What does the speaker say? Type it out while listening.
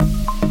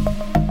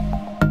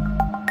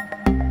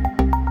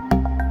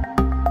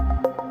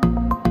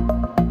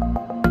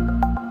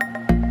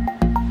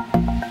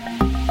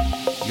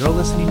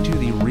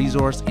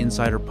Resource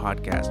Insider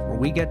Podcast, where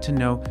we get to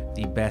know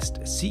the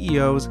best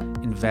CEOs,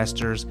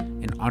 investors,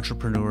 and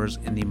entrepreneurs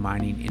in the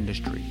mining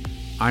industry.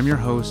 I'm your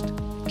host,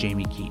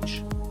 Jamie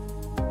Keach.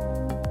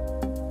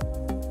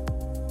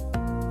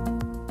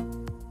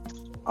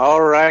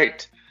 All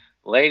right,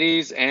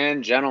 ladies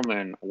and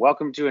gentlemen,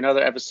 welcome to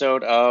another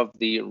episode of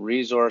the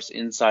Resource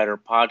Insider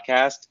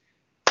Podcast.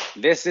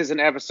 This is an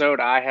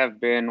episode I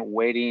have been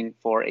waiting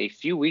for a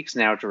few weeks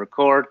now to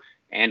record,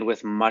 and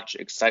with much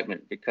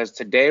excitement, because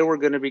today we're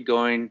going to be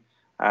going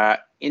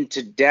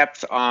into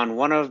depth on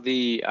one of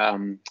the,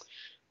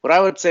 what I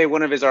would say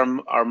one of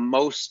our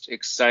most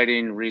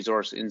exciting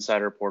Resource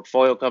Insider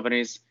portfolio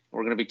companies.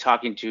 We're going to be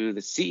talking to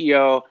the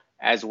CEO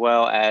as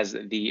well as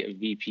the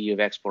VP of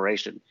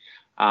Exploration.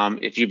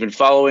 If you've been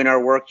following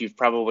our work, you've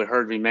probably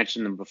heard me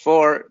mention them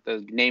before.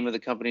 The name of the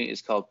company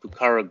is called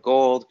Pucara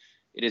Gold.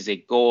 It is a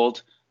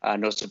gold,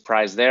 no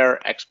surprise there,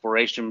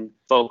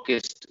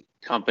 exploration-focused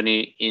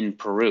company in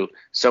Peru.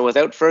 So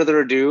without further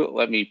ado,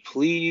 let me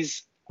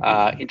please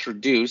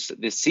introduce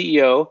the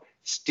CEO,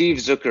 Steve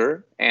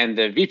Zucker, and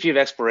the VP of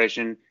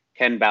Exploration,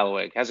 Ken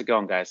Ballaweg. How's it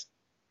going, guys?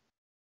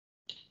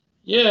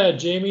 Yeah,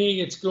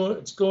 Jamie, it's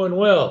going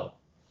well.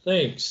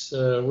 Thanks.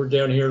 We're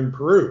down here in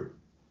Peru.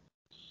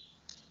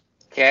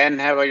 Ken,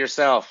 how about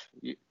yourself?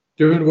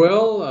 Doing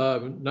well.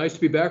 Nice to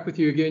be back with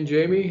you again,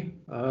 Jamie.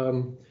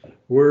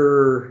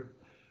 We're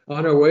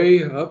on our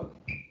way up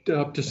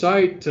to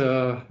site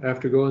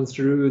after going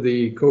through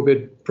the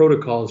COVID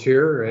protocols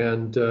here,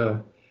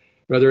 and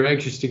rather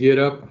anxious to get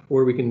up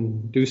where we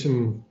can do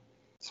some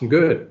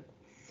good.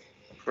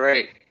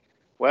 Great.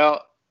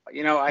 Well,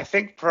 I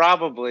think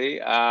probably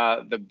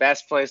the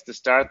best place to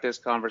start this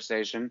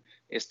conversation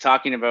is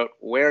talking about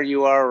where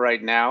you are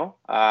right now,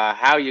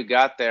 how you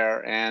got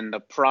there, and the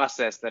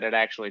process that it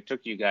actually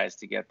took you guys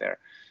to get there.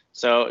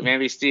 So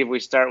maybe, Steve, we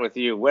start with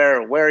you.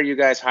 Where are you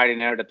guys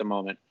hiding out at the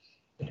moment?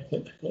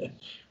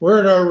 We're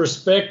in our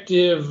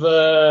respective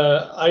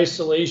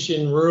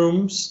isolation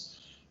rooms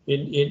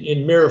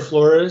in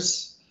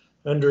Miraflores,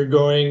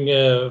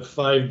 undergoing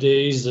 5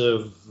 days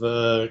of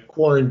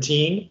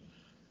quarantine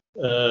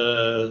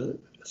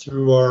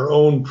through our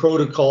own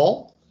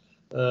protocol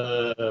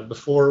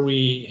before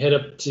we head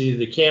up to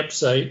the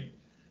campsite,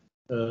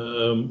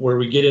 where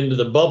we get into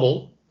the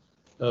bubble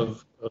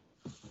of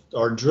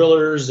our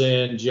drillers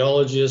and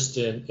geologists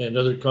and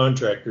other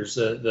contractors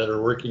that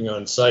are working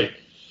on site.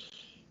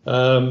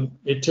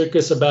 It took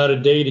us about a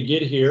day to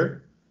get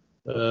here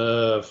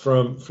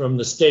from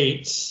the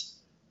States,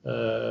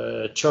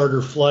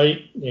 charter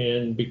flight,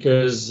 and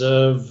because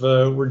of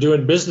we're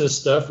doing business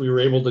stuff, we were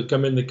able to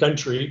come in the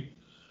country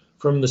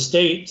from the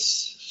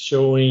States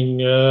showing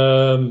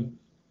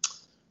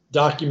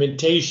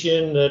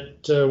documentation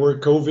that we're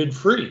COVID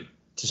free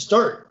to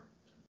start.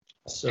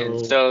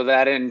 So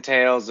that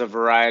entails a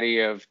variety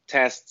of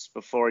tests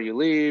before you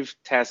leave,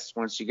 tests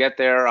once you get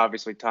there,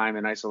 obviously time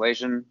in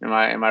isolation.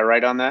 Am I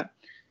right on that?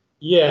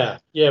 Yeah.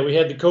 We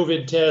had the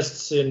COVID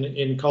tests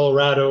in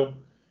Colorado,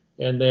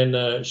 and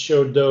then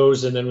showed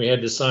those, and then we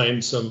had to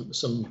sign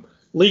some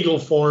legal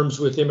forms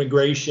with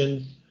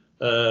immigration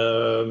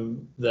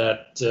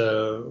that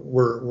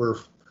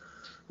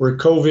we're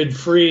COVID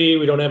free.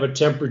 We don't have a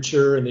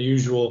temperature, and the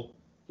usual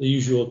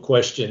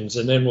questions,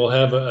 and then we'll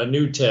have a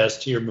new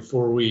test here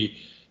before we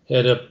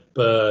head up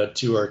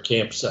to our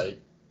campsite.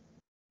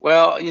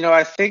 Well,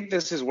 I think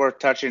this is worth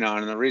touching on,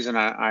 and the reason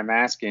I'm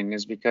asking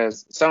is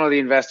because some of the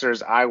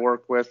investors I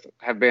work with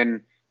have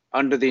been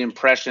under the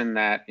impression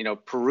that,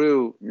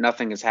 Peru,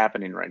 nothing is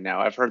happening right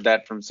now. I've heard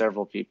that from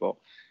several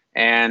people,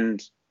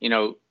 and,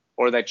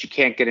 or that you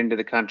can't get into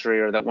the country,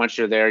 or that once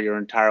you're there, you're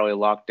entirely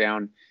locked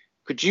down.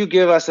 Could you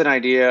give us an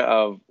idea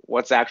of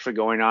what's actually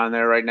going on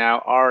there right now?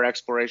 Are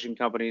exploration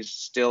companies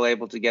still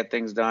able to get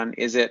things done?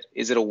 Is it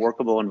a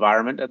workable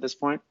environment at this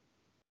point?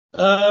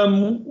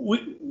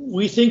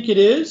 We think it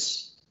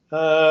is.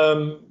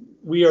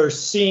 We are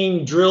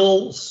seeing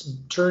drills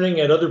turning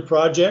at other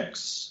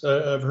projects.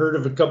 I've heard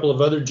of a couple of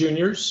other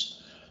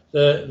juniors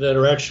that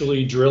are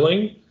actually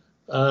drilling.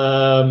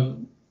 Our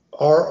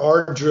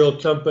drill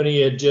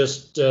company had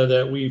just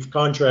that we've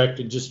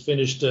contracted just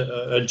finished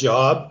a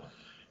job.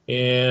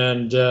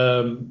 And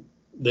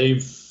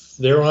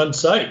they're on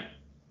site.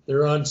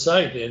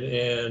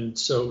 And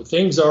so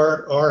things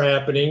are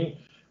happening.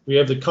 We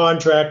have the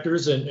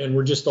contractors, and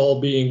we're just all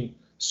being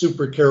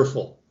super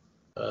careful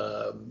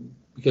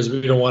because we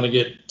don't want to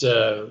get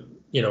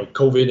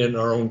COVID in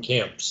our own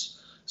camps.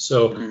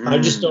 So I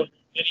just don't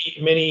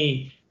know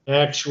many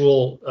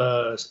actual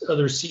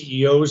other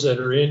CEOs that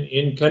are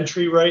in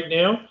country right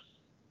now.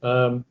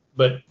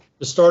 But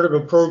the start of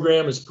a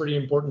program is pretty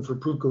important for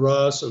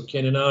Pucara. So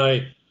Ken and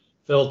I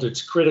felt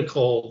it's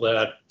critical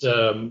that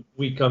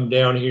we come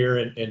down here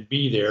and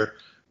be there,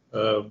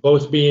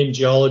 both being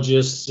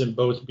geologists and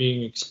both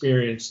being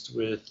experienced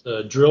with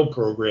drill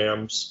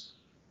programs.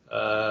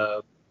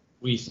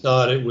 We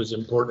thought it was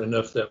important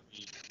enough that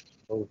we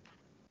both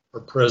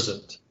are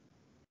present.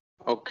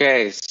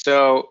 Okay,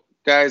 so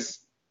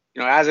guys,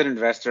 as an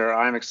investor,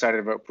 I'm excited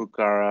about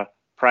Pucara.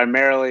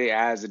 primarily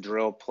as a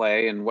drill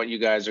play and what you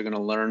guys are going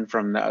to learn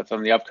from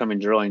the upcoming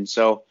drilling.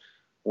 So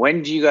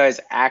when do you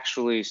guys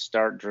actually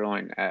start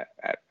drilling at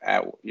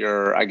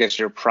your, I guess,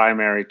 your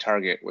primary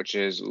target, which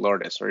is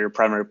Lourdes, or your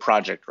primary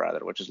project rather,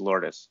 which is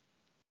Lourdes?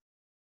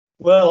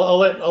 Well,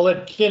 I'll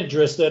let Ken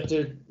address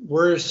that.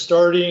 We're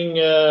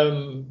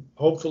starting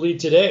hopefully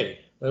today.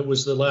 That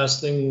was the last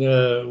thing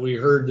we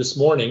heard this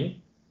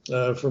morning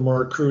from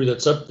our crew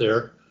that's up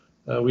there.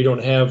 We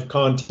don't have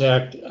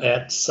contact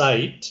at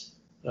site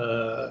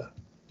unless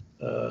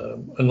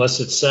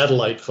it's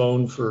satellite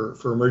phone for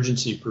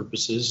emergency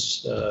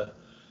purposes.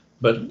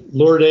 But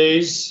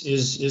Lourdes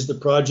is the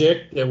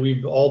project that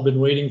we've all been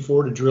waiting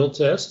for to drill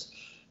test.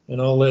 And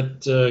I'll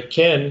let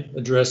Ken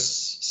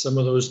address some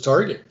of those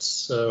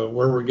targets, where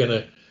we're going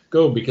to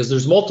go, because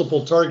there's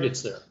multiple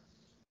targets there.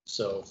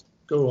 So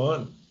go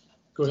on.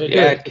 Go ahead.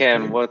 Yeah,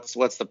 Ken,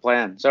 what's the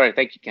plan? Sorry,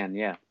 thank you, Ken.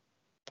 Yeah.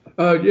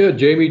 Yeah,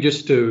 Jamie,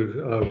 just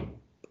to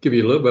give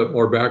you a little bit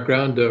more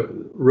background,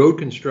 road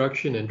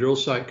construction and drill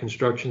site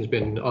construction has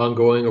been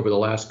ongoing over the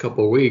last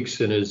couple of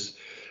weeks, and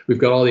we've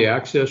got all the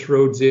access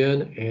roads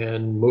in,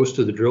 and most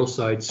of the drill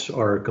sites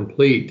are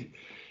complete.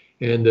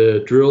 And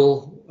the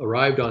drill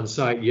arrived on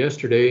site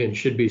yesterday and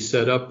should be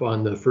set up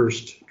on the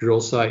first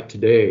drill site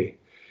today.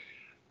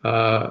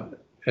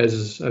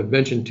 As I've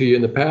mentioned to you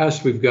in the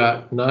past, we've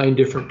got 9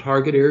 different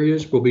target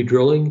areas we'll be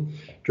drilling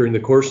during the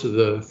course of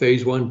the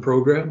phase 1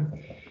 program.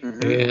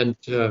 And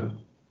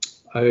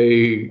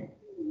I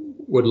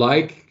would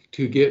like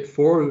to get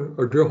 4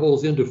 or drill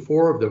holes into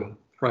 4 of the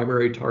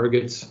primary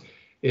targets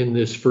in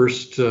this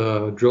first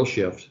drill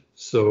shift.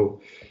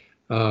 So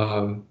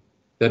that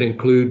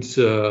includes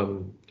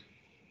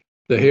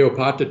the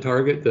Heopata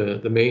target,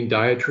 the main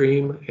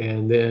diatreme,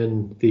 and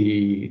then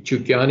the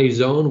Chukyani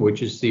zone,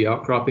 which is the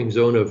outcropping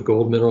zone of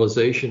gold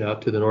mineralization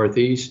out to the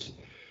northeast.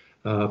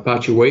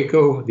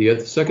 Pachahueco, the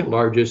second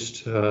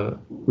largest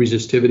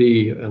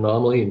resistivity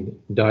anomaly and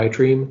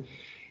diatreme,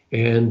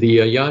 and the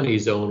Ayani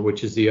zone,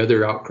 which is the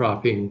other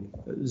outcropping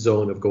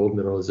zone of gold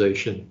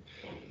mineralization.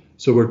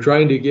 So we're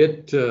trying to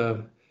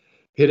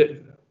hit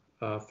it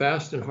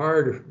fast and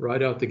hard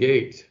right out the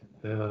gate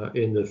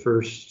in the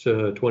first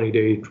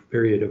 20-day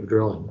period of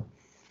drilling.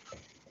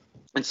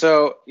 And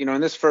so,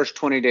 in this first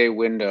 20-day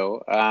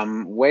window,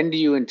 when do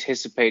you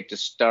anticipate to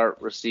start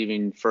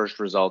receiving first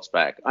results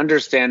back?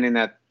 Understanding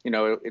that,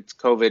 it's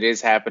COVID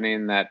is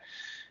happening, that,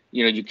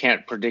 you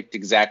can't predict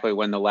exactly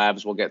when the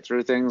labs will get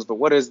through things, but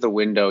what is the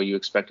window you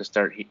expect to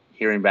start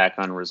hearing back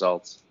on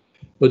results?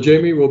 Well,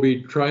 Jamie, we'll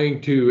be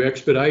trying to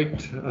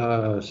expedite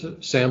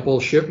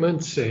sample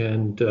shipments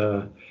and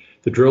the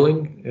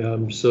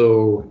drilling.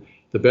 So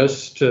the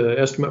best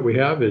estimate we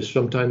have is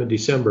sometime in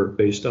December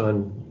based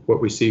on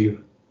what we see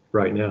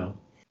right now.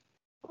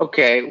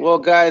 Okay, well,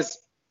 guys,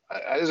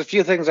 there's a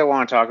few things I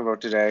want to talk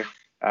about today.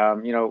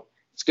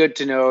 It's good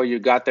to know you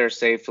got there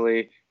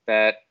safely,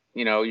 that,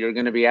 you're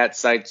going to be at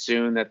site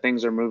soon, that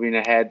things are moving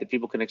ahead, that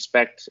people can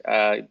expect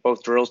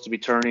both drills to be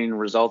turning,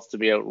 results to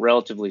be out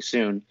relatively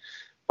soon.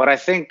 But I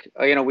think,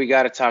 we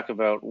got to talk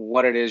about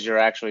what it is you're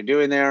actually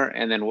doing there,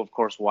 and then, of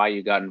course, why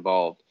you got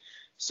involved.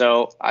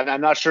 So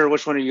I'm not sure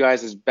which one of you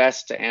guys is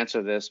best to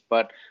answer this,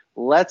 but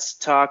let's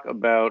talk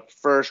about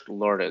first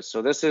Lourdes.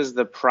 So this is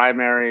the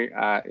primary,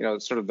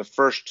 sort of the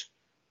first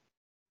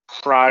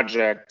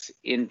project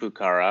in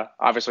Pucará.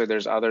 Obviously,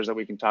 there's others that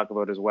we can talk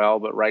about as well,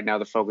 but right now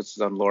the focus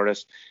is on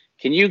Lourdes.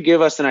 Can you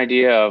give us an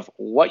idea of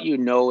what you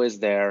know is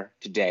there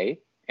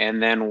today,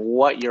 and then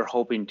what you're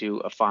hoping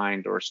to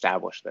find or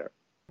establish there?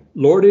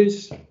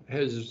 Lourdes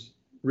has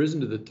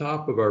risen to the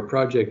top of our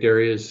project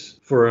areas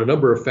for a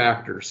number of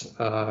factors.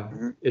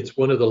 It's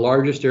one of the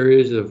largest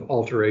areas of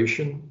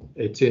alteration.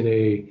 It's in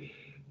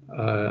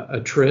a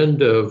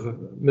trend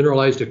of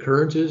mineralized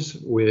occurrences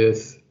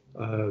with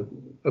a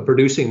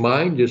producing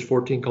mine just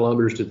 14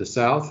 kilometers to the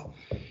south.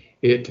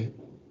 It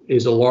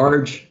is a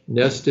large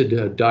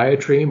nested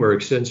diatreme, or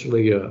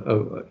essentially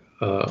a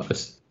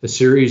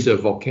series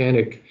of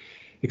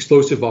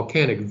explosive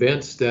volcanic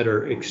vents that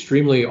are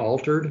extremely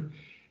altered.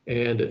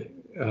 And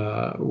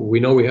we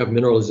know we have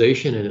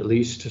mineralization in at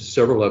least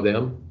several of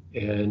them,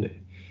 and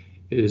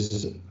it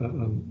is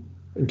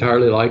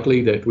entirely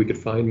likely that we could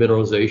find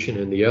mineralization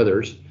in the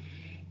others.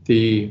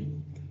 The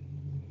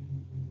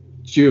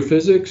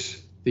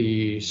geophysics,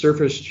 the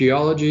surface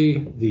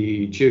geology,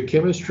 the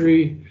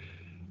geochemistry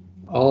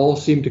all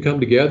seem to come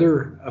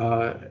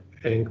together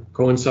and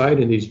coincide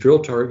in these drill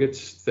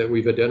targets that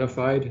we've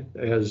identified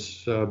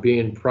as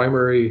being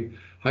primary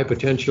high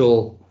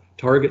potential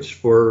targets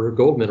for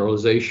gold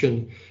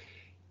mineralization,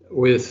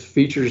 with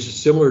features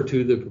similar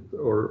to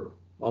or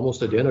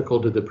almost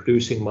identical to the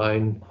producing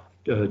mine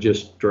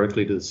just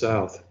directly to the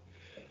south.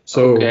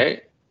 So,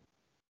 okay.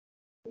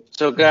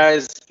 So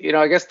guys,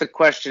 I guess the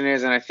question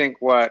is, and I think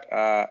what,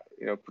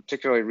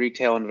 particularly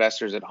retail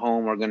investors at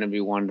home are going to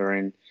be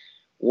wondering,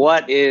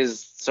 what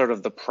is sort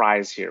of the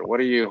prize here?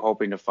 What are you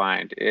hoping to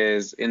find?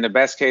 Is, in the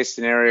best case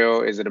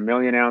scenario, is it 1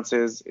 million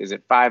ounces? Is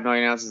it 5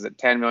 million ounces? Is it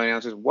 10 million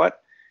ounces?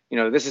 What,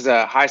 this is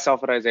a high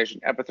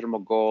sulfidization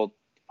epithermal gold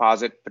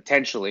deposit,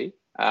 potentially.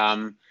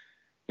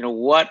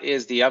 what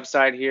is the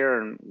upside here,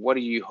 and what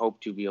do you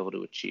hope to be able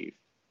to achieve?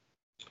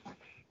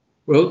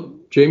 Well,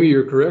 Jamie,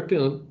 you're correct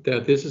in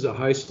that this is a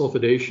high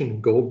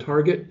sulfidation gold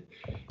target,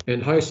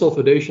 and high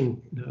sulfidation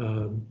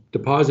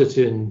deposits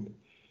in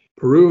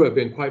Peru have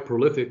been quite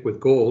prolific with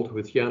gold,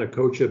 with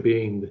Yanacocha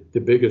being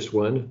the biggest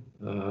one,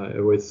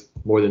 with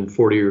more than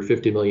 40 or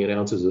 50 million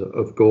ounces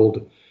of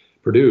gold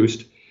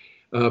produced.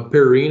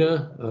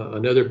 Pierina,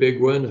 another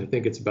big one, I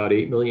think it's about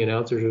 8 million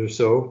ounces or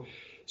so.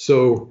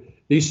 So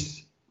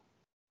these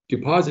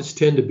deposits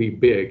tend to be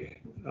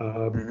big.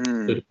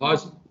 The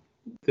deposit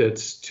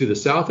that's to the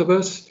south of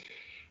us,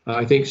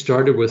 I think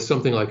started with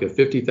something like a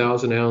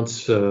 50,000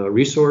 ounce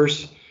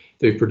resource.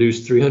 They've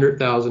produced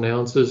 300,000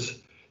 ounces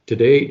to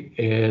date,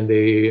 and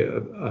they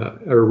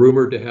are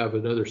rumored to have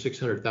another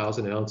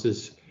 600,000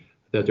 ounces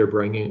that they're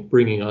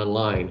bringing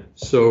online.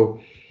 So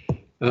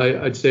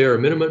I'd say our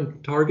minimum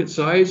target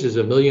size is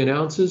 1 million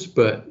ounces,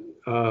 but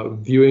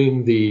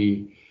viewing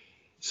the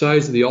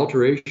size of the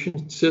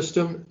alteration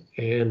system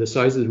and the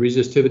size of the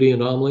resistivity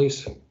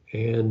anomalies,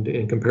 and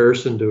in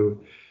comparison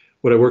to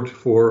what I worked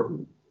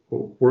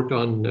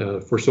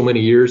on for so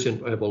many years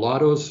at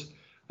Mulatos,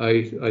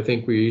 I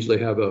think we easily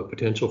have a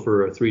potential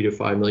for a 3 to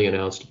 5 million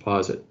ounce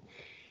deposit.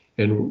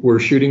 And we're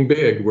shooting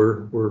big.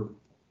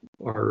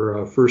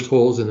 Our first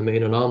holes in the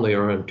main anomaly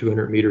are on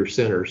 200 meter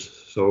centers.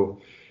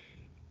 So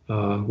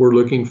we're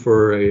looking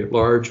for a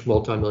large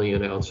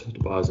multi-million ounce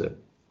deposit.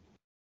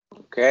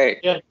 Okay.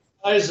 Yeah, the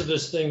size of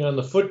this thing on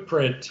the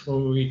footprint,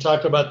 when we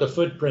talk about the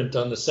footprint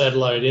on the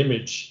satellite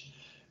image,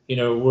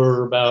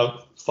 we're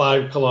about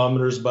 5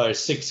 kilometers by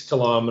 6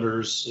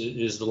 kilometers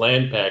is the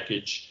land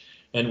package.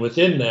 And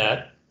within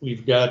that,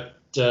 we've got,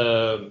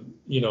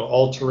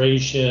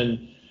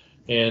 alteration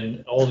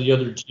and all the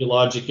other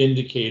geologic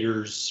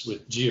indicators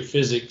with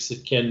geophysics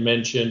that Ken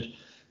mentioned,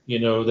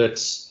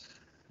 that's,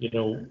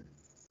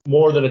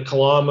 more than 1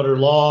 kilometer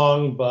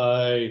long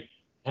by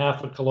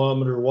half a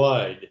kilometer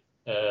wide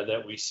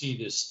that we see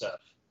this stuff.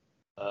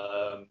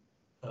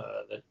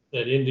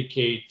 That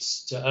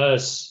indicates to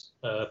us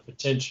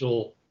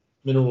potential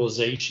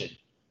mineralization.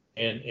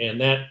 And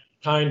that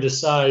kind of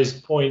size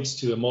points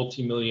to a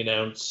multi-million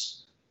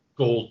ounce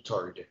gold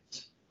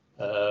target.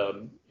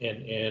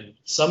 And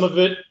some of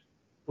it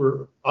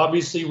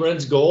obviously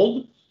runs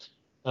gold.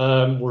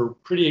 We're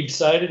pretty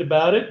excited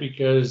about it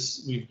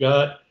because we've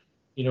got,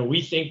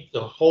 we think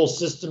the whole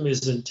system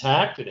is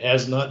intact. It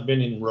has not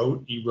been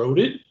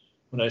eroded.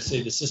 When I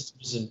say the system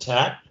is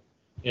intact,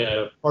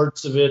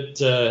 parts of it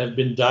have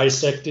been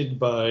dissected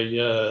by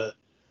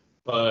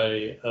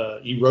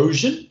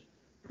erosion.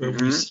 But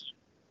we see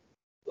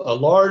a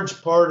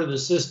large part of the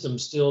system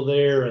still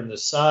there, and the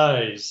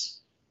size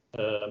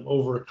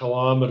over 1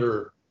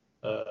 kilometer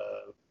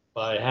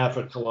by half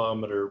a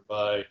kilometer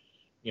by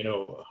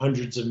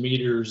hundreds of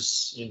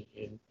meters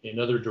in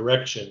other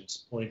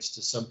directions points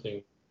to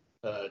something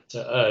to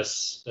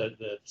us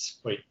that's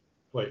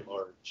quite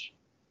large.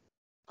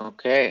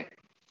 Okay.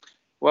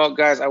 Well,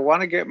 guys, I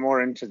want to get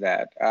more into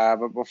that,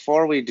 but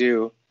before we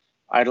do,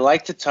 I'd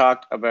like to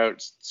talk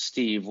about,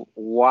 Steve,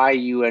 why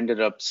you ended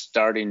up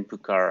starting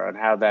Pucara and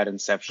how that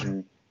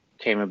inception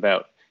came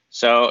about.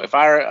 So if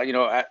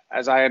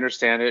as I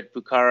understand it,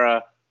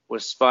 Pucara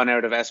was spun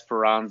out of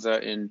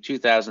Esperanza in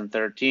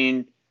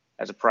 2013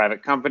 as a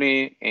private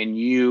company, and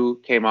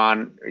you came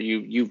on,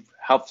 you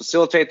helped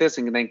facilitate this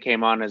and then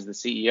came on as the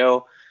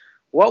CEO.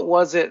 What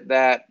was it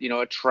that,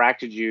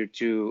 attracted you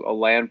to a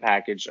land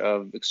package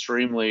of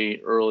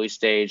extremely early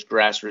stage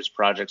grassroots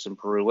projects in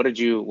Peru? What did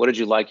you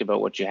like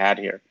about what you had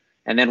here?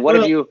 And then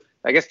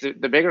I guess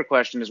the bigger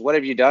question is, what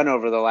have you done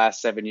over the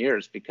last 7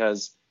 years?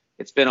 Because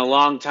it's been a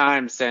long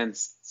time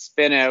since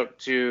spin out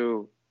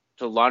to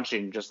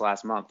launching just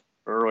last month,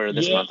 or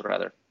this month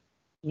rather.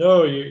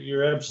 No,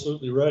 you're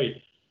absolutely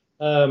right.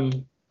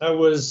 I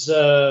was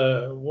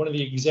one of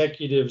the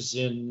executives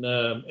in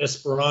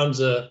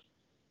Esperanza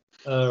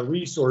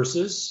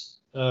Resources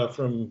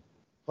from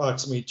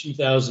approximately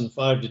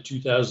 2005 to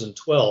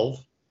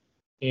 2012.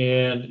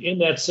 And in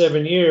that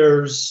 7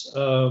 years,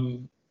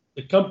 the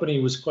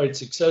company was quite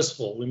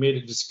successful. We made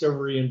a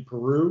discovery in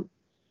Peru,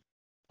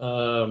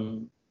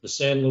 the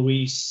San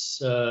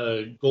Luis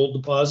gold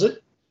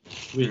deposit,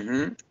 which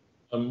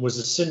was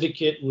a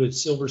syndicate with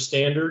Silver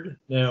Standard,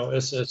 now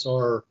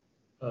SSR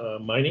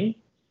Mining.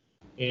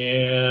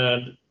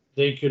 And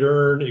they could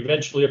earn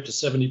eventually up to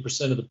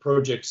 70% of the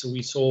project, so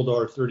we sold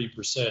our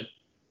 30%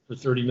 for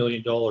 $30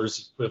 million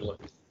equivalent.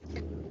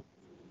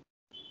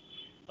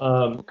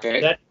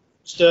 That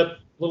step,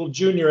 little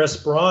junior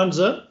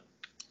Esperanza.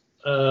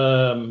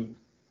 At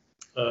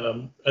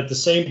the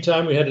same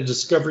time, we had a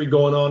discovery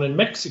going on in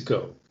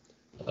Mexico,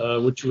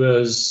 which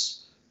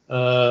was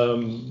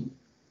 1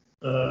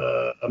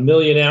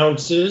 million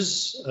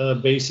ounces,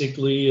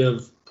 basically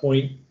of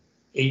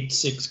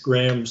 0.86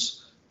 grams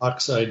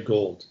oxide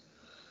gold.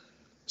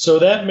 So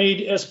that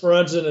made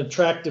Esperanza an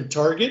attractive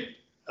target.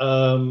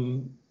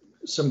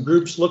 Some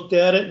groups looked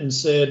at it and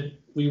said,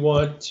 we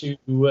want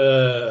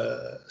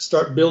to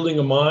start building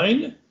a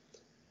mine.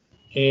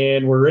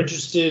 and we're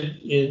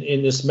interested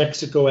in this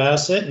Mexico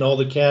asset and all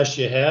the cash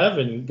you have,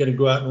 and going to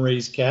go out and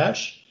raise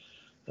cash.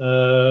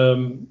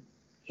 And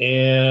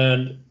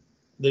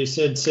they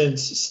said,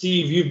 since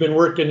Steve, you've been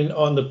working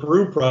on the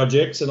Peru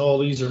projects, and all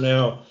these are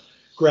now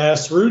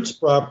grassroots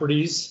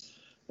properties,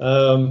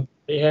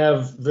 they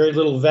have very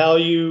little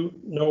value.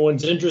 No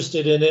one's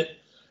interested in it,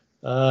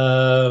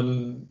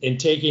 in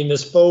taking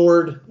this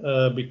forward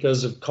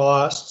because of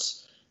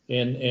costs.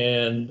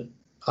 And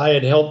I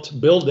had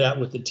helped build that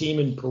with the team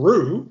in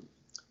Peru,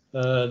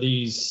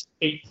 these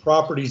 8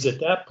 properties at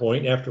that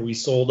point, after we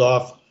sold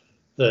off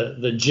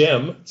the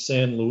gem,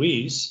 San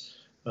Luis.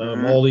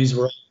 All these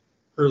were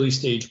early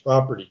stage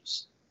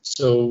properties.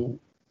 So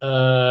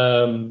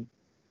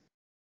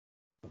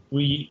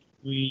we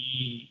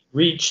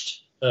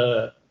reached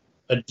a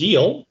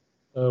deal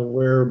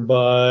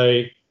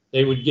whereby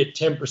they would get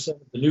 10%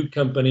 of the new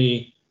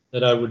company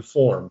that I would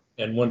form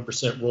and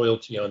 1%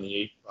 royalty on the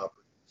 8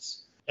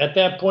 properties. At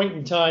that point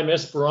in time,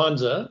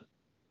 Esperanza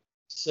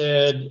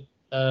said,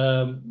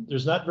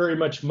 there's not very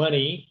much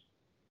money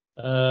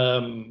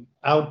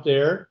out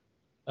there.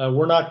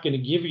 We're not going to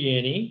give you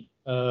any.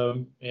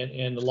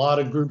 And a lot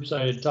of groups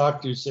I had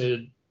talked to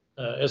said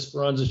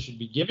Esperanza should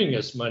be giving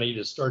us money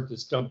to start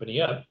this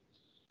company up.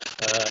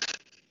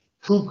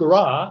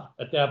 Pucará,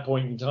 at that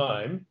point in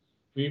time,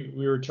 we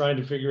were trying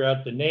to figure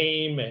out the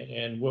name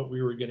and what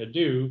we were going to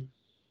do.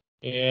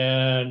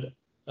 And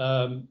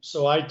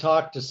so I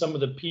talked to some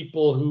of the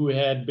people who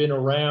had been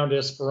around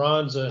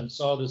Esperanza and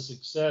saw the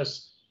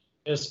success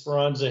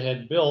Esperanza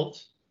had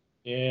built,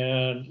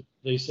 and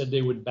they said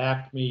they would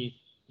back me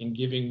in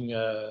giving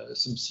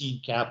some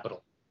seed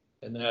capital.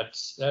 And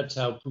that's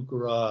how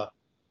Pucará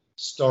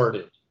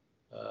started,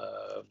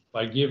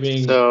 by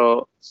giving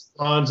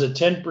Esperanza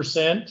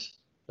 10%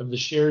 of the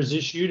shares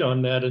issued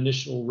on that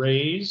initial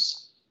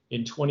raise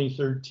in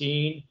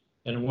 2013,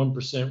 and a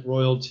 1%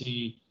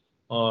 royalty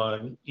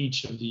on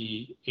each of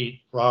the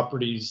 8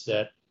 properties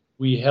that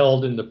we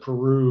held in the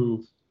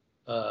Peru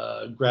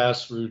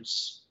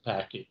grassroots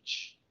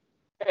package.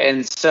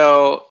 And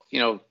so,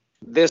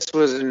 this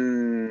was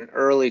in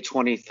early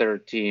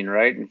 2013,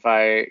 right? If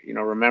I,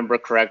 remember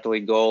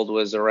correctly, gold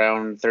was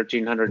around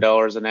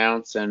 $1,300 an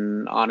ounce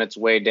and on its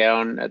way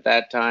down at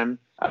that time.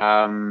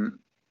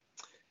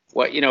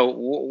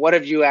 What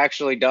have you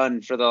actually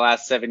done for the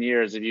last 7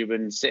 years? Have you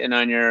been sitting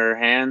on your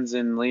hands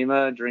in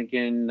Lima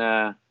drinking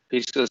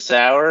pisco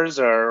sours,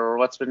 or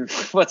what's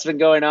been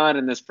going on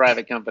in this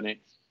private company?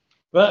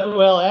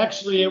 Well,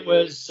 actually, it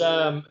was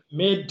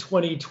mid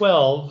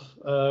 2012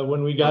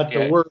 when we got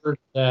the word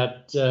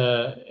that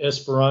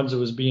Esperanza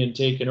was being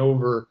taken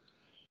over,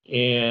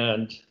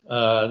 and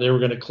they were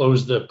going to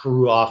close the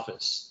Peru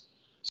office.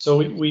 So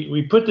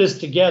we put this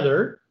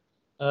together.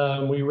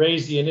 We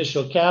raised the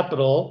initial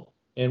capital,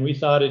 and we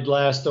thought it'd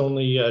last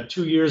only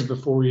 2 years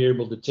before we were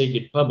able to take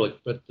it public.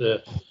 But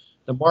the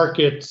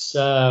markets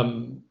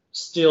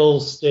still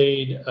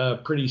stayed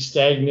pretty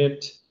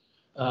stagnant.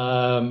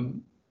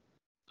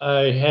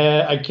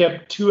 I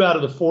kept 2 out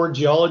of the 4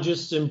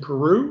 geologists in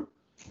Peru.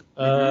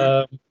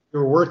 We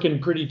were working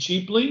pretty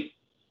cheaply,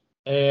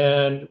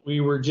 and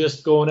we were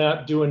just going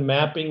out doing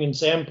mapping and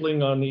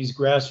sampling on these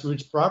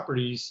grassroots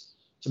properties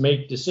to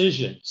make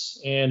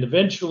decisions. And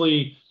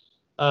eventually,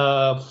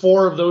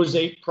 4 of those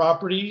 8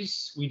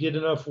 properties, we did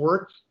enough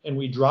work and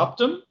we dropped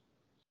them.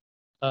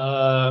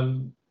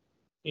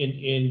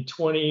 In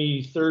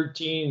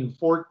 2013 and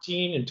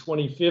 14 and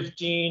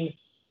 2015,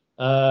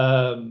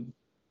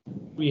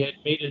 we had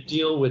made a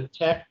deal with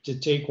Teck to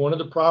take one of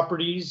the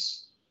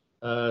properties,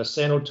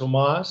 Santo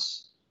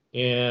Tomas,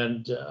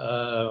 and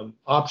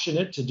option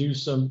it to do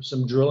some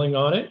drilling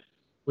on it,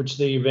 which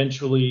they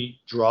eventually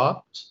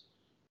dropped,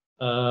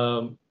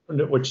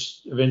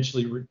 which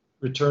eventually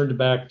returned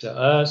back to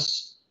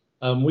us.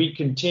 We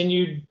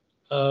continued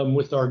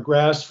with our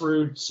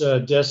grassroots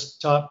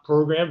desktop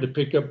program to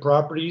pick up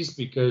properties,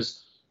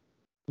 because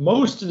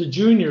most of the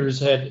juniors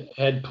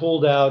had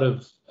pulled out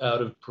of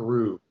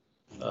Peru.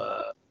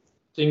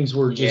 Things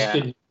were just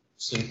getting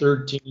in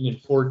 13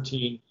 and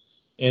 14,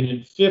 and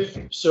in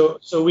 15. So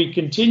we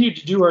continued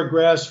to do our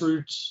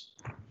grassroots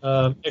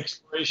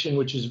exploration,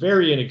 which is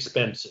very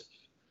inexpensive.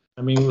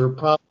 I mean, we were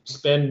probably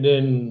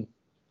spending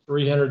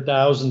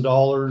 $300,000,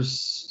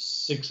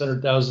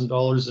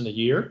 $600,000 in a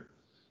year.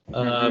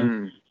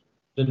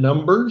 The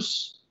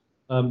numbers,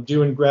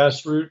 doing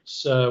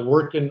grassroots,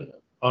 working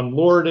on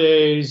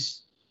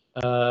Lourdes,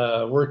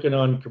 working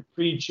on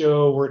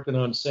Capricho, working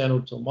on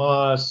Santo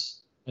Tomas,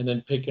 and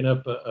then picking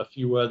up a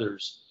few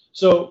others.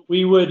 So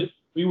we would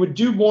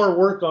do more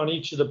work on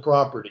each of the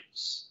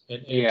properties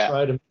and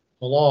try to move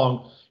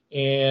along,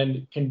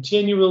 and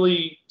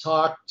continually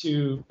talk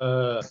to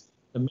the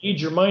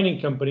major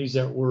mining companies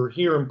that were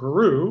here in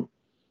Peru: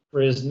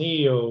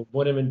 Fresnillo,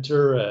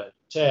 Buenaventura,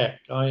 Teck,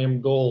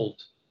 IM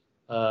Gold,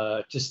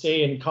 to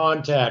stay in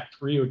contact,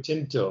 Rio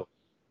Tinto,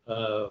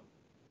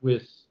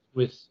 with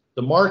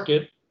the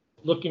market,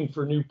 looking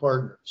for new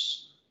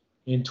partners.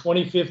 In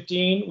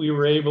 2015, we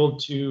were able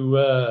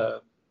to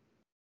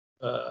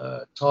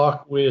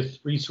talk with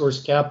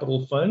Resource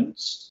Capital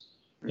Funds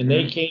and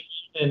they came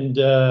in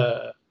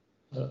and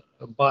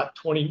bought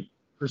 20%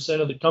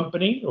 of the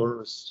company,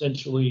 or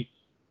essentially,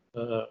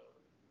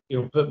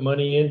 put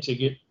money in to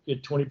get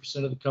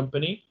 20% of the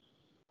company.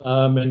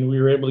 And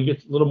we were able to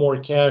get a little more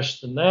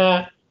cash than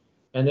that.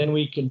 And then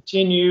we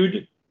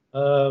continued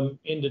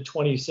into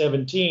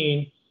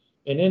 2017.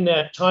 And in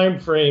that time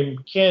frame,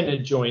 Ken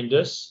had joined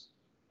us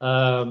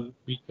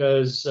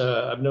because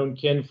I've known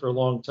Ken for a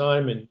long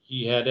time, and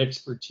he had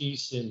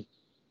expertise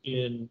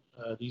in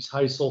these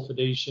high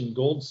sulfidation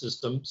gold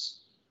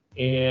systems.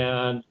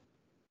 And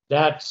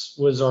that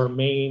was our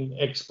main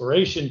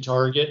exploration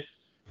target.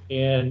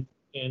 And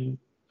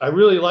I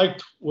really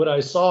liked what I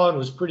saw and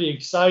was pretty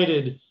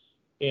excited.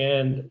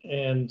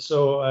 And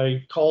so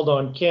I called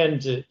on Ken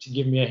to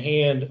give me a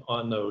hand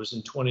on those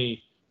in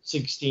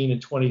 2016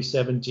 and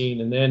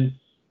 2017. And then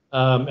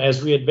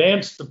as we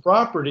advanced the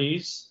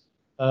properties,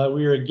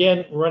 we were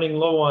again running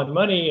low on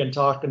money and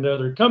talking to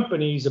other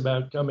companies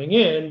about coming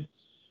in,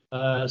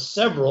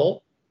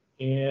 several.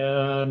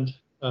 And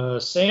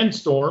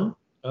Sandstorm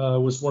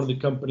was one of the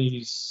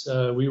companies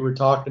we were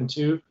talking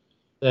to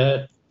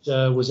that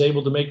was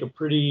able to make a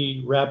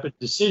pretty rapid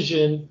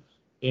decision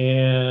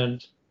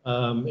and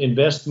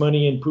invest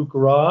money in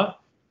Pucará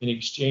in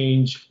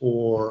exchange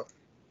for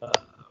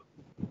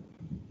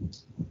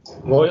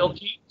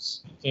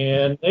royalties.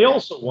 And they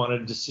also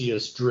wanted to see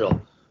us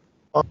drill.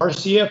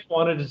 RCF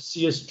wanted to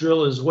see us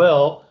drill as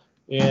well,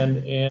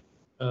 and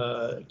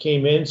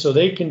came in. So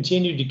they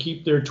continued to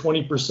keep their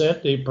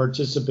 20%. They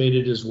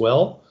participated as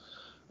well,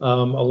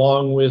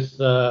 along with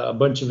a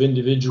bunch of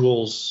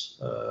individuals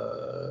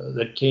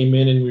that came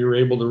in, and we were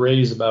able to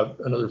raise about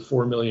another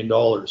 $4 million.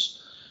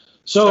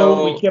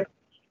 So we kept.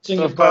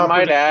 So if I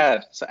might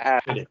add,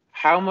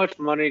 how much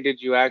money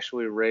did you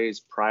actually raise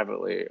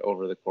privately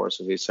over the course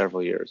of these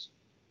several years?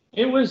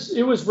 It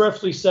was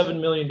roughly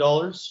 $7 million.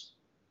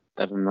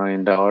 $7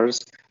 million.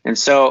 And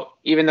so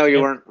even though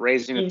you weren't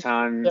raising a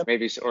ton,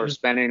 maybe, or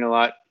spending a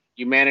lot,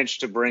 you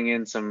managed to bring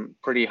in some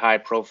pretty high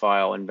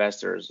profile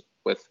investors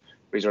with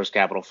Resource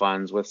Capital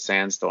Funds, with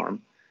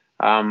Sandstorm.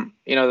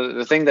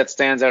 The thing that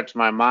stands out to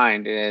my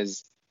mind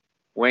is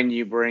when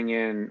you bring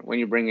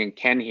in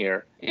Ken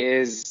here,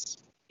 is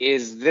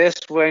this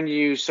when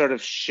you sort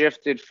of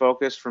shifted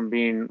focus from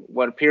being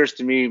what appears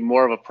to me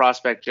more of a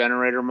prospect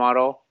generator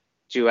model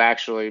to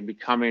actually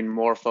becoming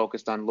more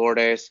focused on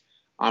Lourdes,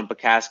 on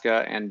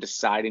Pacasca, and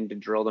deciding to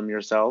drill them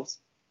yourselves?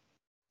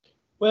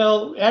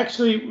 Well,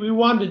 actually, we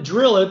wanted to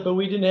drill it, but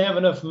we didn't have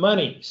enough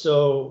money.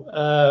 So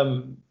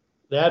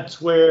that's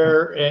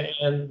where,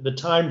 and the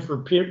time for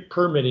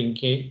permitting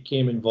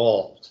came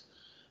involved.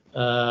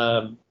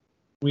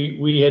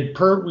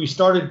 We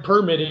started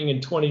permitting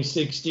in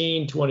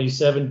 2016,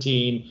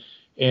 2017,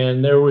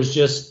 and there was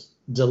just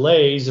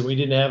delays, and we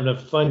didn't have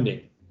enough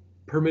funding.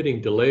 Permitting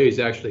delays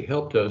actually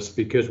helped us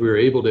because we were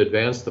able to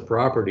advance the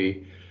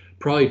property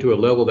probably to a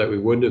level that we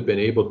wouldn't have been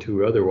able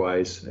to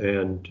otherwise,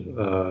 and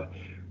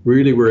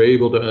really were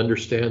able to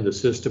understand the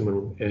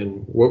system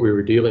and what we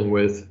were dealing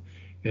with,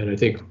 and I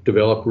think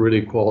develop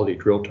really quality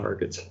drill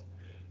targets.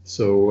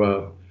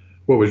 So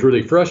what was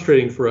really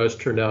frustrating for us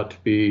turned out to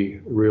be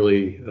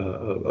really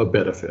a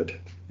benefit,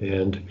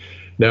 and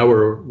now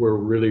we're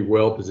really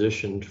well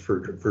positioned for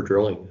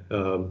drilling.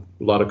 A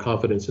lot of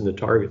confidence in the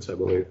targets, I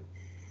believe.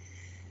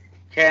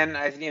 Ken,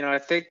 I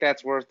think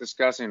that's worth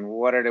discussing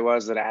what it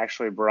was that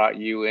actually brought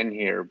you in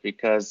here,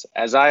 because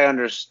as I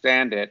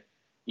understand it,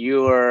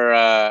 you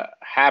were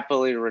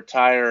happily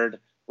retired,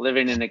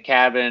 living in a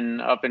cabin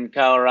up in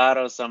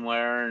Colorado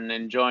somewhere and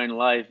enjoying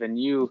life, and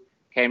you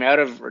came out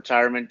of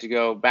retirement to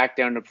go back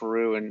down to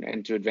Peru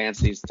and to advance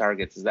these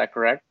targets. Is that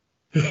correct?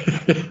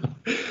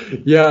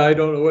 Yeah, I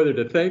don't know whether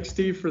to thank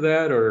Steve for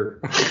that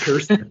or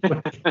curse him,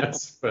 I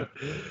guess, but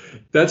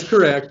that's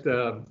correct.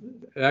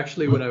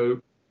 Actually,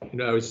 when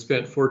I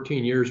spent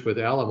 14 years with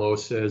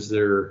Alamos as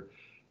their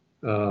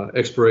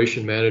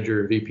exploration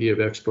manager, VP of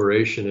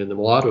exploration in the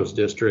Mulatos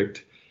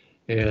district,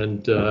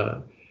 and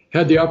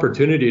had the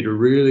opportunity to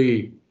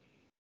really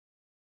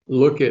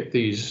look at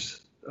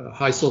these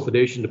high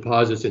sulfidation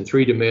deposits in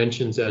 3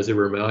 dimensions as they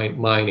were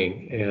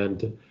mining,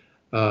 and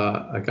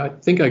I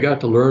think I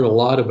got to learn a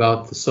lot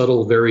about the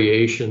subtle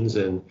variations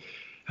and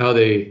how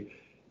they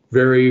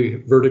vary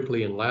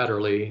vertically and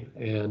laterally.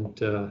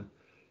 And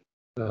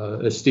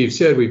as Steve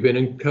said, we've been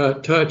in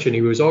touch, and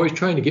he was always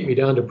trying to get me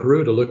down to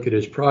Peru to look at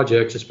his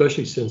projects,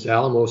 especially since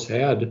Alamos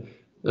had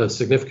a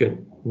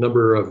significant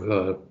number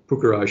of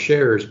Pucará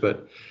shares,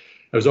 but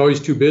I was always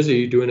too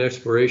busy doing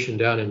exploration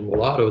down in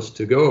Mulatos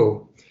to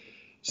go.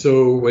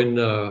 So when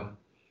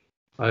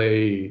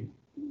I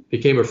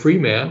became a free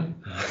man,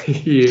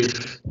 he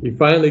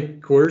finally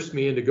coerced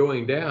me into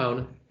going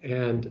down,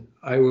 and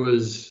I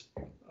was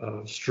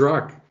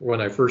struck when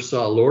I first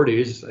saw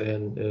Lourdes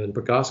and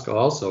Pacasca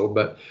also,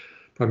 but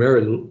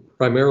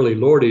primarily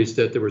Lourdes,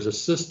 that there was a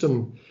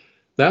system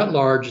that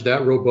large,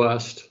 that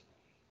robust,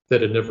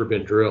 that had never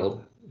been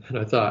drilled. And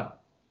I thought,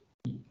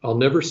 I'll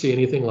never see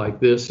anything like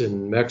this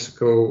in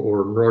Mexico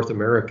or North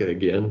America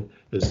again.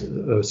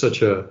 There's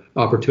such an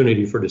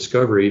opportunity for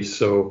discovery.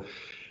 So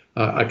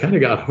I kind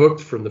of got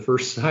hooked from the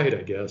first sight,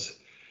 I guess.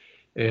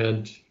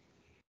 And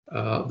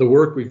the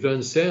work we've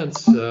done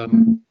since has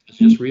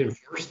just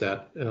reinforced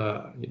that.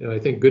 I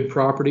think good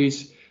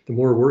properties, the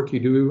more work you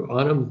do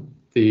on them,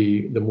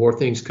 the more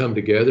things come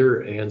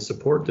together and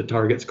support the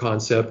target's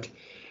concept.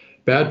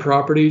 Bad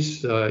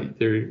properties,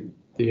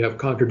 they have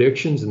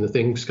contradictions and the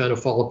things kind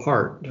of fall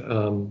apart.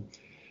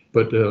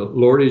 But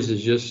Lordy's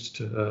has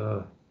just,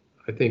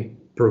 I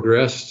think,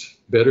 progressed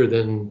better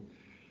than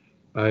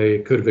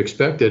I could have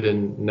expected,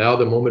 and now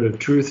the moment of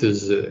truth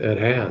is at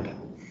hand.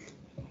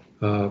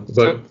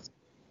 But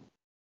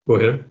go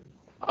ahead.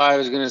 I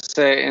was going to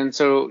say, and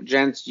so,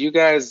 gents, you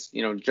guys,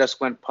 just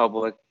went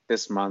public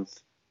this month.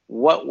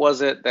 What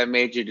was it that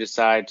made you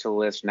decide to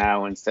list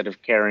now instead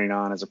of carrying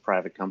on as a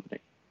private company?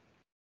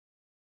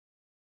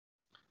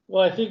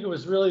 Well, I think it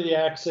was really the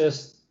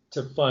access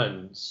to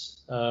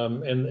funds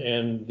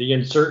and the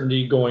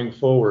uncertainty going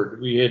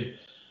forward. We had,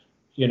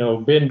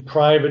 been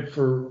private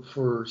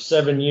for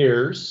 7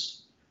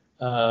 years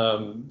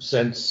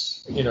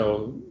since,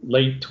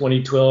 late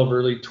 2012,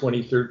 early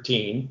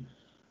 2013.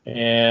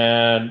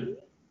 And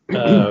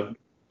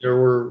there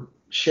were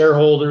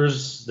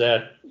shareholders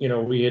that,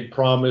 we had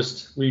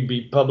promised we'd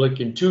be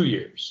public in 2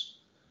 years.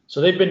 So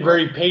they've been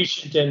very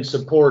patient and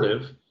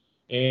supportive.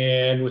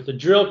 And with the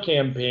drill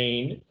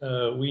campaign,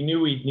 we knew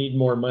we'd need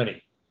more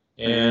money.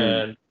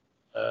 And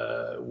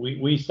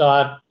we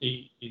thought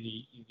the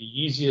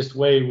easiest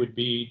way would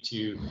be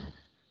to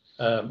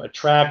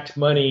attract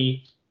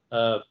money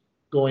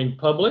going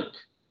public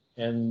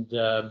and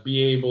be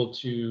able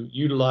to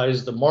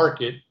utilize the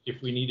market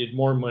if we needed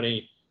more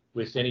money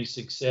with any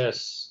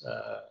success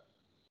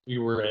we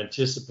were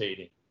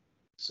anticipating.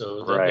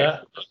 So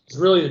that was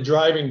really the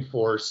driving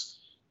force.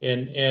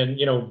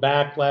 And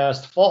back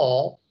last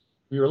fall,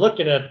 we were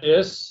looking at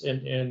this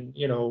and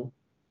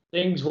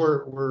things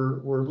were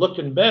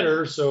looking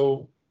better.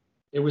 So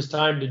it was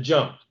time to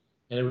jump.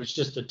 And it was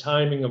just the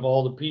timing of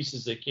all the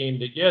pieces that came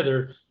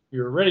together. We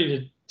were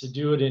ready to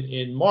do it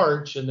in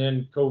March, and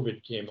then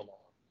COVID came along.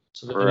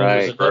 So that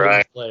was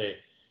another delay.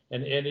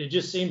 And it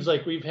just seems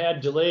like we've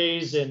had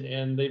delays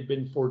and they've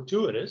been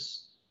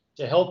fortuitous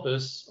to help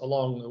us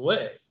along the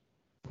way,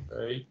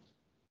 right?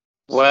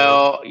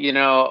 Well,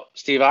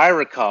 Steve, I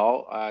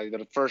recall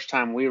the first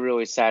time we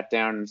really sat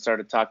down and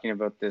started talking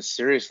about this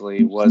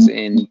seriously was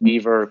in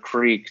Beaver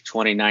Creek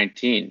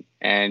 2019.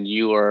 And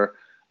you were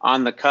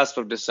on the cusp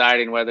of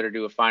deciding whether to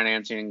do a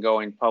financing and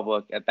going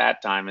public at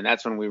that time. And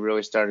that's when we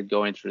really started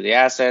going through the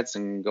assets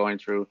and going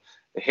through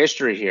the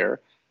history here.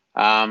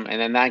 And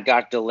then that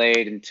got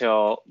delayed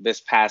until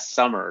this past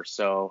summer.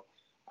 So,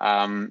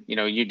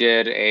 you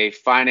did a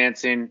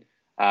financing.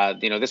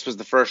 This was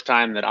the first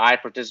time that I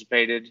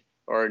participated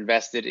or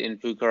invested in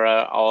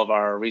Pukura. All of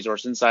our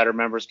Resource Insider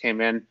members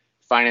came in.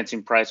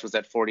 Financing price was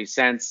at 40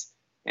 cents.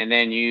 And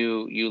then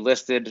you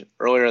listed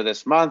earlier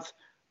this month.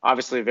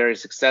 Obviously a very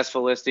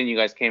successful listing. You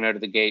guys came out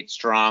of the gate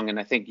strong. And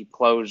I think you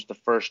closed the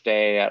first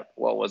day at,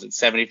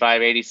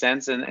 75, 80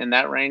 cents in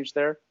that range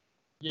there?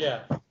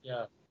 Yeah,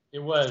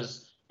 it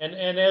was.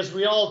 And as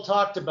we all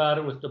talked about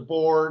it with the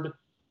board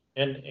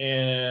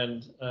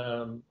and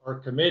our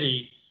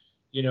committee,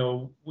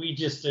 we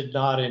just did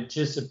not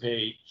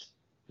anticipate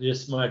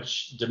this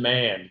much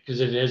demand because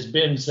it has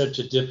been such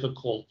a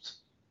difficult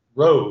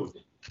road.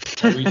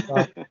 We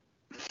thought,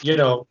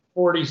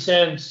 40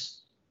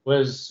 cents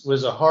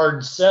was a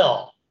hard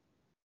sell.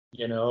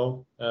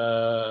 There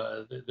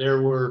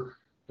were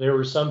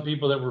some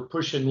people that were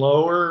pushing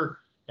lower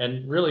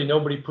and really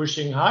nobody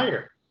pushing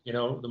higher.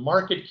 The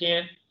market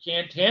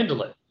can't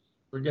handle it.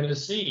 We're going to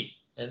see.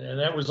 And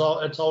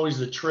that's always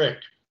the trick.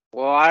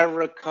 Well, I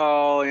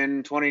recall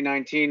in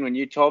 2019 when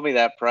you told me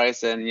that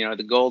price and,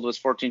 the gold was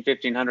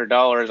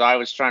 $1,400, I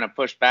was trying to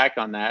push back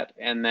on that.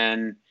 And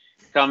then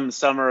come the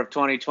summer of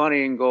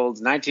 2020 and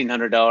gold's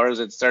 $1,900,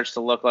 it starts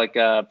to look like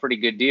a pretty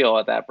good deal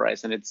at that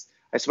price. And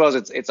I suppose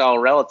it's all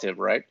relative,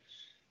 right?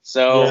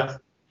 So yeah.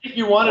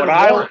 You wanted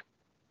a warrant.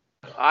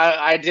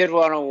 I did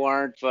want a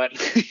warrant, but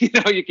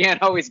you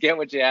can't always get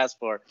what you ask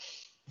for.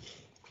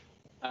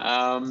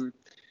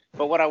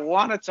 But what I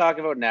want to talk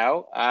about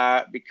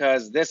now,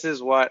 because this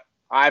is what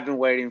I've been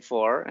waiting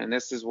for, and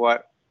this is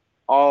what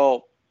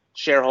all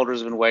shareholders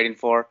have been waiting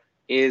for,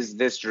 is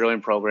this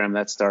drilling program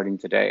that's starting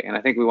today. And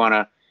I think we want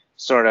to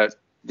sort of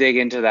dig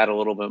into that a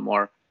little bit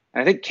more.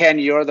 And I think, Ken,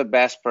 you're the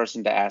best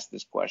person to ask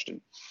this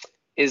question.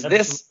 Is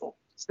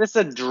this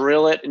a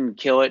drill it and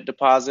kill it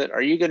deposit?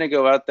 Are you going to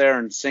go out there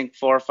and sink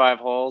 4 or 5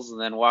 holes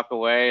and then walk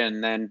away?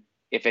 And then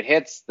if it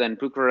hits, then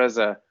Pukura is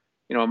a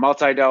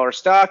multi-dollar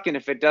stock. And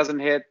if it doesn't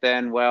hit,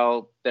 then,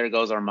 well, there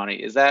goes our money.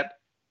 Is that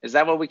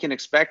what we can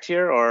expect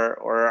here?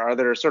 Or are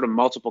there sort of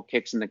multiple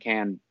kicks in the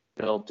can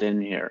built in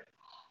here?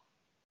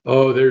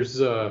 Oh, there's,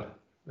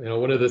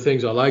 one of the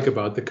things I like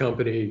about the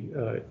company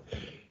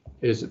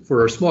is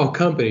for small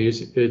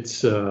companies,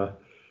 it's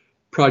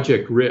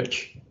project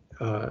rich.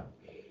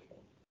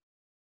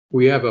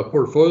 We have a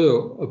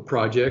portfolio of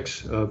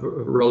projects, of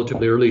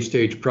relatively early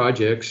stage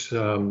projects,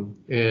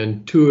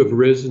 and 2 have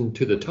risen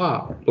to the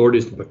top,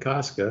 Lourdes and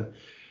Pacasca.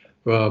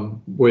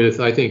 with,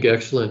 I think,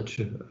 excellent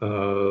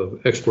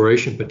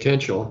exploration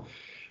potential.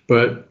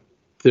 But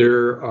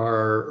there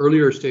are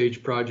earlier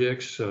stage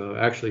projects,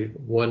 actually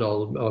one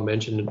I'll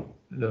mention,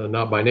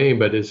 not by name,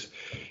 but is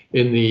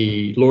in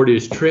the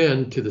Lourdes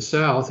Trend to the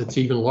south. It's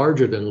even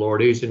larger than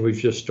Lourdes, and we've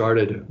just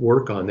started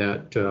work on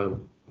that,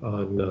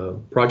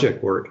 on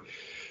project work.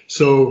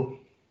 So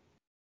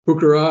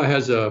Pucará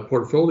has a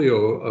portfolio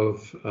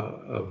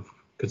of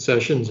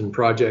concessions and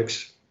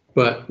projects,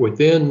 but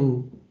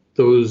within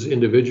those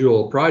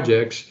individual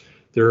projects,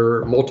 there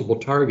are multiple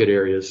target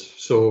areas.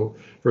 So,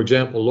 for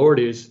example,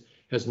 Lourdes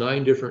has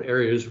 9 different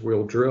areas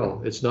we'll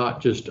drill. It's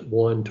not just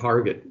one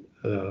target,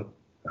 a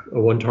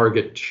one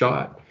target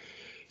shot.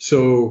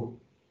 So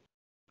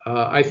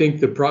I think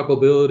the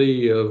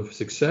probability of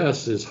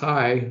success is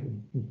high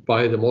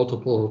by the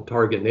multiple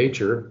target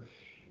nature.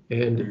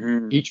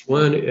 And each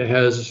one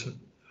has,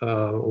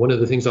 one of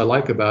the things I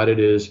like about it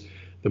is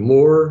the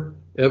more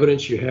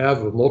evidence you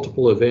have of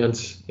multiple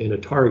events in a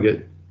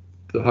target,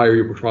 the higher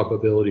your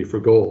probability for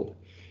gold.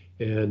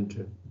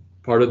 And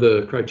part of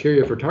the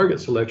criteria for target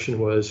selection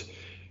was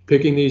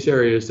picking these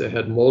areas that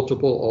had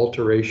multiple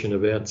alteration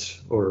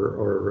events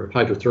or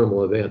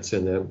hydrothermal events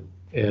in them.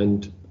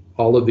 And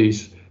all of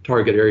these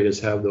target areas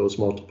have those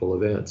multiple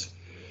events.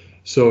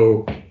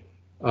 So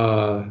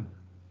I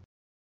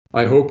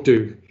hope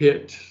to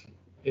hit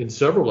in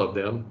several of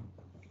them.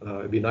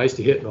 It'd be nice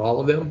to hit in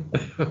all of them,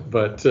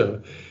 but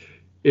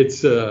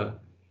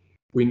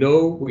we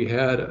know we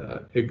had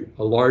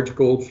a large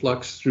gold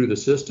flux through the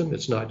system.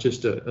 It's not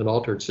just an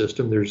altered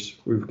system.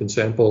 We can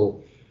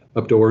sample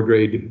up to ore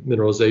grade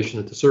mineralization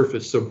at the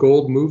surface. So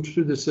gold moved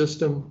through the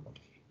system.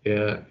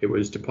 It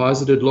was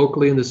deposited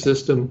locally in the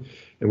system,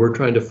 and we're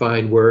trying to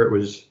find where it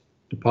was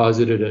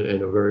deposited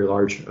in a very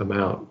large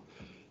amount.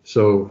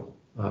 So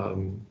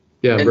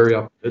yeah, I'm very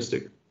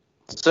optimistic.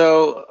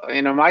 So,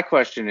 my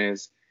question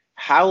is,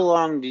 how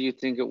long do you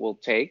think it will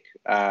take,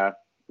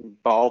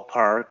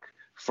 ballpark,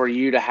 for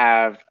you to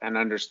have an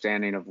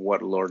understanding of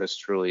what Lourdes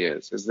truly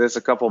is? Is this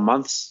a couple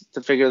months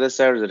to figure this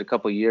out? Is it a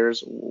couple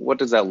years? What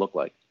does that look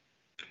like?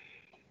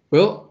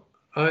 Well,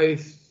 I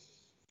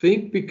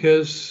think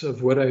because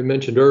of what I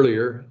mentioned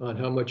earlier on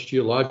how much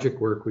geologic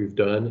work we've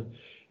done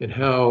and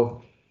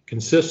how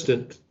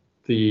consistent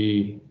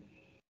the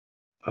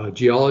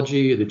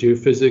geology, the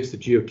geophysics, the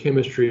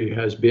geochemistry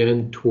has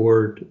been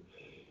toward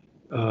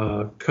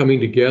coming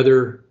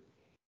together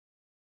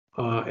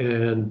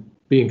and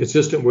being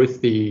consistent with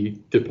the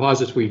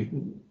deposits we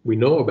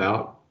know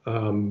about,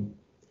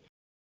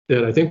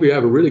 that I think we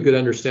have a really good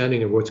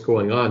understanding of what's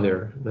going on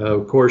there. Now,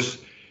 of course,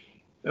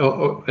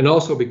 and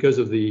also because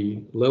of the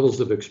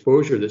levels of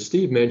exposure that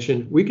Steve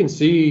mentioned, we can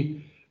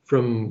see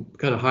from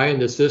kind of high in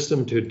the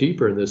system to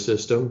deeper in the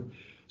system.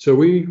 So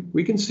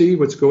we can see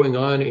what's going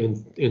on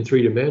in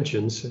 3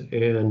 dimensions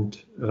and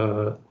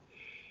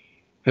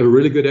have a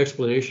really good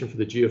explanation for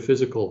the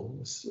geophysical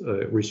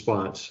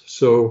response.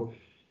 So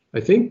I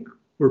think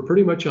we're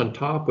pretty much on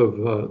top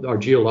of our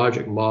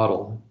geologic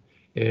model.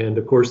 And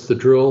of course, the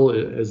drill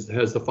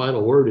has the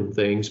final word in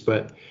things,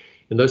 but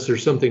unless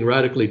there's something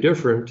radically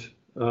different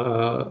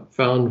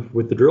found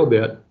with the drill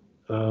bit,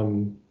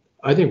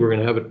 I think we're going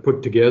to have it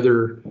put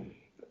together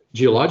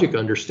geologic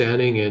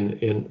understanding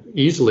and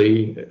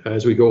easily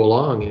as we go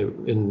along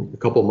in a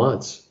couple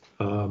months.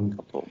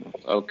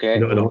 Okay.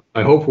 And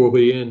I hope we'll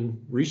be in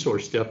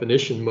resource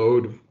definition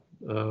mode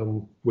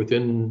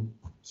within,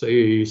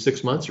 say,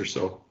 6 months or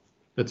so.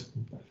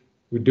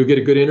 We do get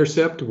a good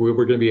intercept. We're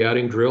going to be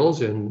adding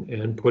drills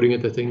and putting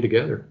the thing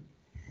together.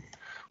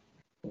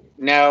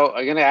 Now,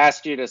 I'm going to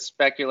ask you to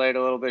speculate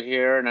a little bit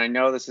here, and I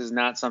know this is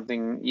not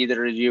something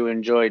either of you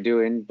enjoy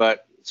doing,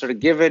 but sort of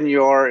given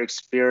your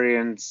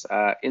experience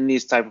in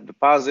these type of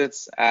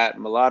deposits at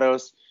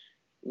Mulatos,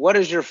 what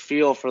is your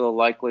feel for the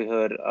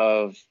likelihood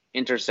of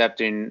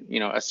intercepting,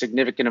 a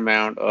significant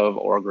amount of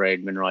ore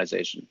grade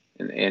mineralization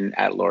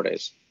at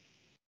Lourdes?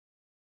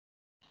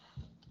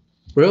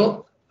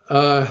 Well,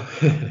 at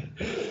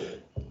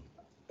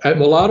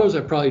Mulatos,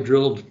 I probably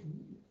drilled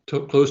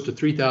close to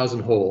 3,000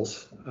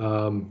 holes.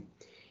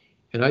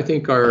 And I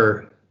think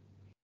our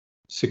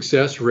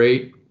success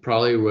rate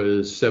probably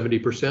was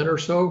 70% or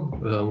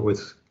so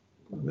with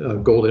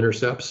gold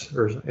intercepts.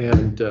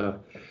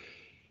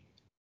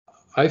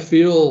 I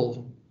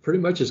feel pretty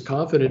much as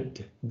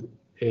confident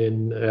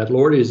at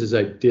Lourdes as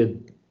I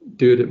did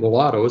do it at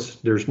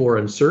Mulatos. There's more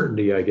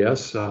uncertainty, I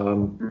guess,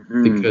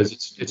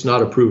 because it's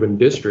not a proven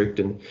district,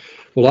 and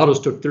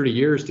Mulatos took 30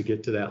 years to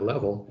get to that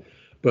level.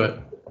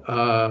 But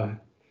I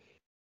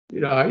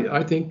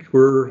think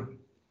we're.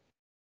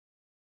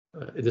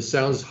 This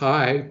sounds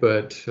high,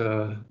 but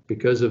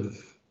because of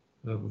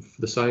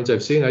the signs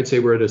I've seen, I'd say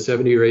we're at a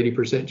 70 or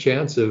 80%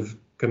 chance of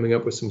coming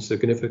up with some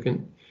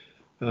significant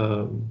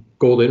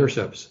gold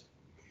intercepts.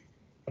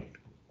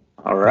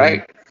 All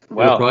right.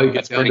 Well, probably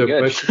get down to a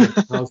question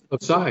of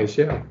size.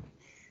 Yeah.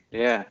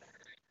 Yeah.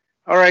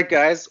 All right,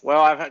 guys.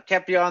 Well, I've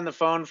kept you on the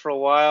phone for a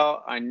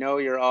while. I know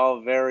you're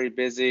all very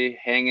busy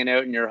hanging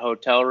out in your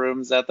hotel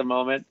rooms at the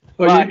moment.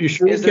 Well, you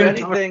sure is there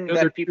anything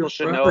that people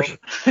should know?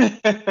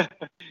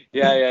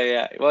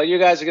 Yeah. Well, you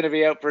guys are going to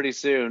be out pretty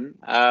soon.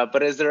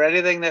 But is there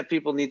anything that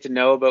people need to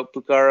know about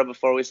Pucara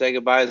before we say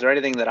goodbye? Is there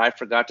anything that I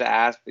forgot to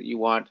ask that you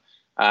want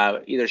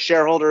either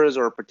shareholders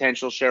or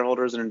potential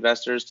shareholders and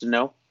investors to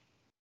know?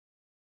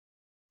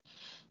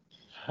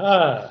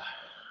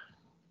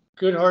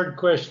 Good hard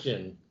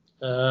question.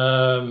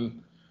 We're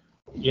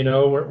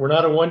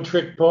not a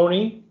one-trick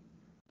pony.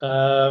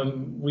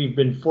 We've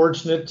been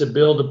fortunate to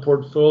build a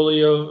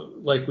portfolio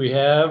like we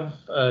have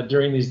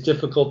during these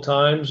difficult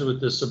times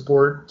with the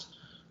support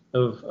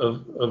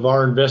of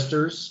our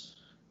investors.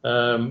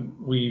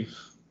 We've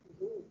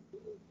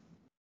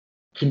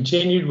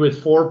continued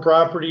with 4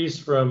 properties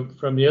from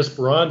the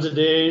Esperanza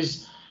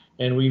days,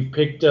 and we've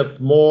picked up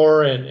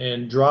more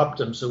and dropped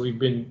them. So we've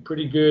been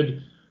pretty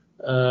good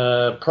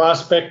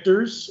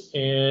prospectors,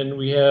 and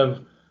we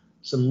have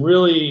some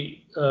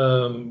really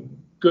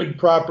good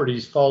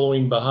properties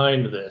following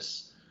behind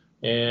this.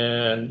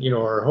 And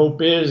our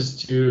hope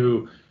is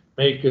to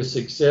make a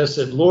success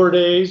at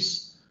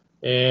Lourdes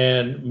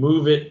and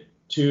move it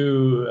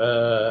to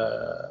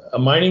a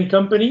mining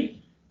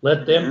company,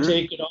 let them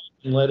take it on,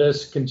 and let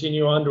us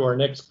continue on to our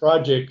next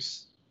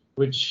projects,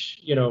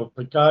 which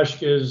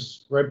Patochka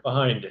is right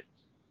behind it,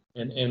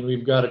 and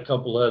we've got a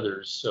couple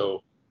others.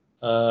 So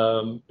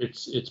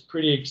it's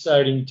pretty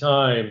exciting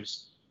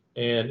times,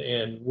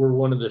 and we're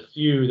one of the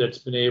few that's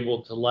been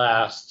able to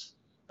last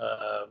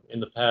in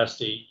the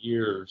past 8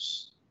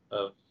 years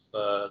of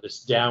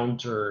this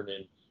downturn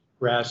in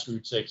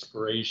grassroots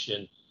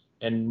exploration,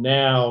 and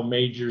now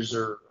majors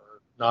are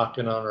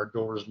knocking on our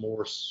doors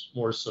more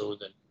so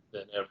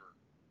than ever.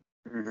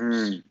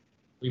 Mm-hmm.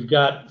 We've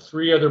got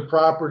 3 other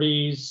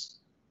properties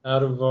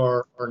out of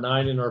our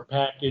 9 in our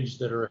package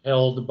that are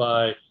held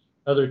by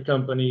other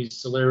companies.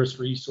 Solaris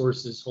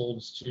Resources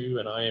holds 2,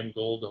 and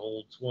IAMGOLD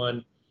holds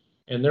 1.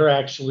 And they're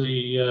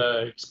actually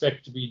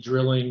expect to be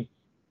drilling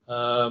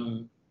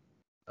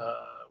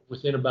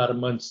within about a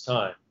month's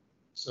time.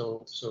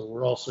 So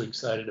we're also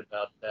excited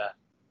about that.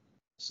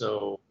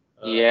 So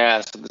so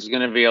there's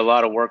going to be a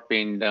lot of work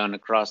being done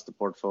across the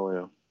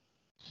portfolio.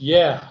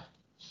 Yeah,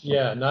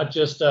 not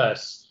just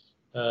us.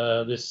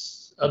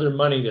 This other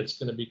money that's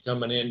going to be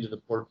coming into the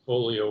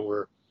portfolio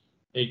where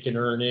they can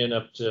earn in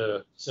up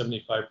to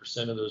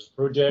 75% of those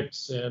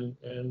projects, and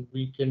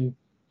we can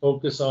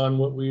focus on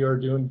what we are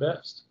doing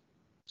best.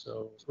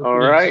 So all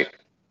right,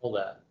 all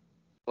that.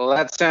 Well,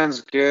 that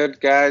sounds good,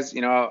 guys.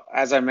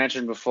 As I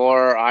mentioned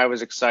before, I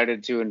was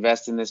excited to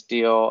invest in this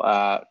deal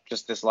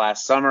just this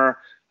last summer.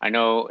 I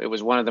know it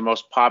was one of the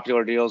most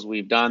popular deals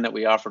we've done that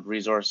we offered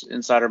Resource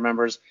Insider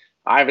members.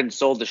 I haven't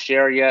sold the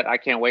share yet. I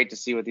can't wait to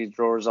see what these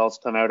drill results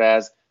come out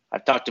as.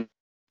 I've talked to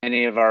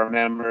many of our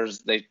members.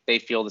 They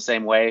feel the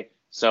same way.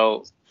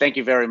 So thank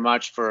you very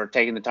much for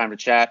taking the time to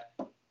chat.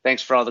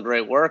 Thanks for all the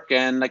great work,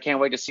 and I can't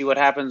wait to see what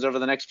happens over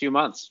the next few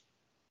months.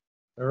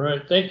 All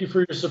right. Thank you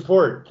for your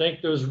support.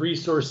 Thank those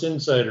Resource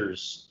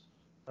Insiders.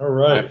 All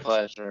right. My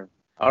pleasure.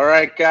 All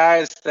right,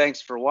 guys.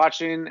 Thanks for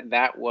watching.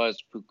 That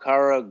was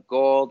Pucara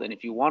Gold. And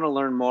if you want to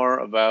learn more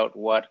about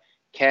what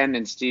Ken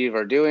and Steve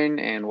are doing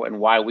and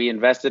why we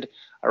invested,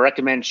 I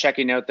recommend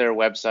checking out their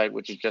website,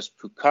 which is just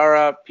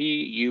Pucara,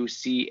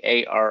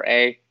 Pucara.ca.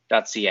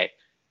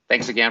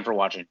 Thanks again for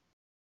watching.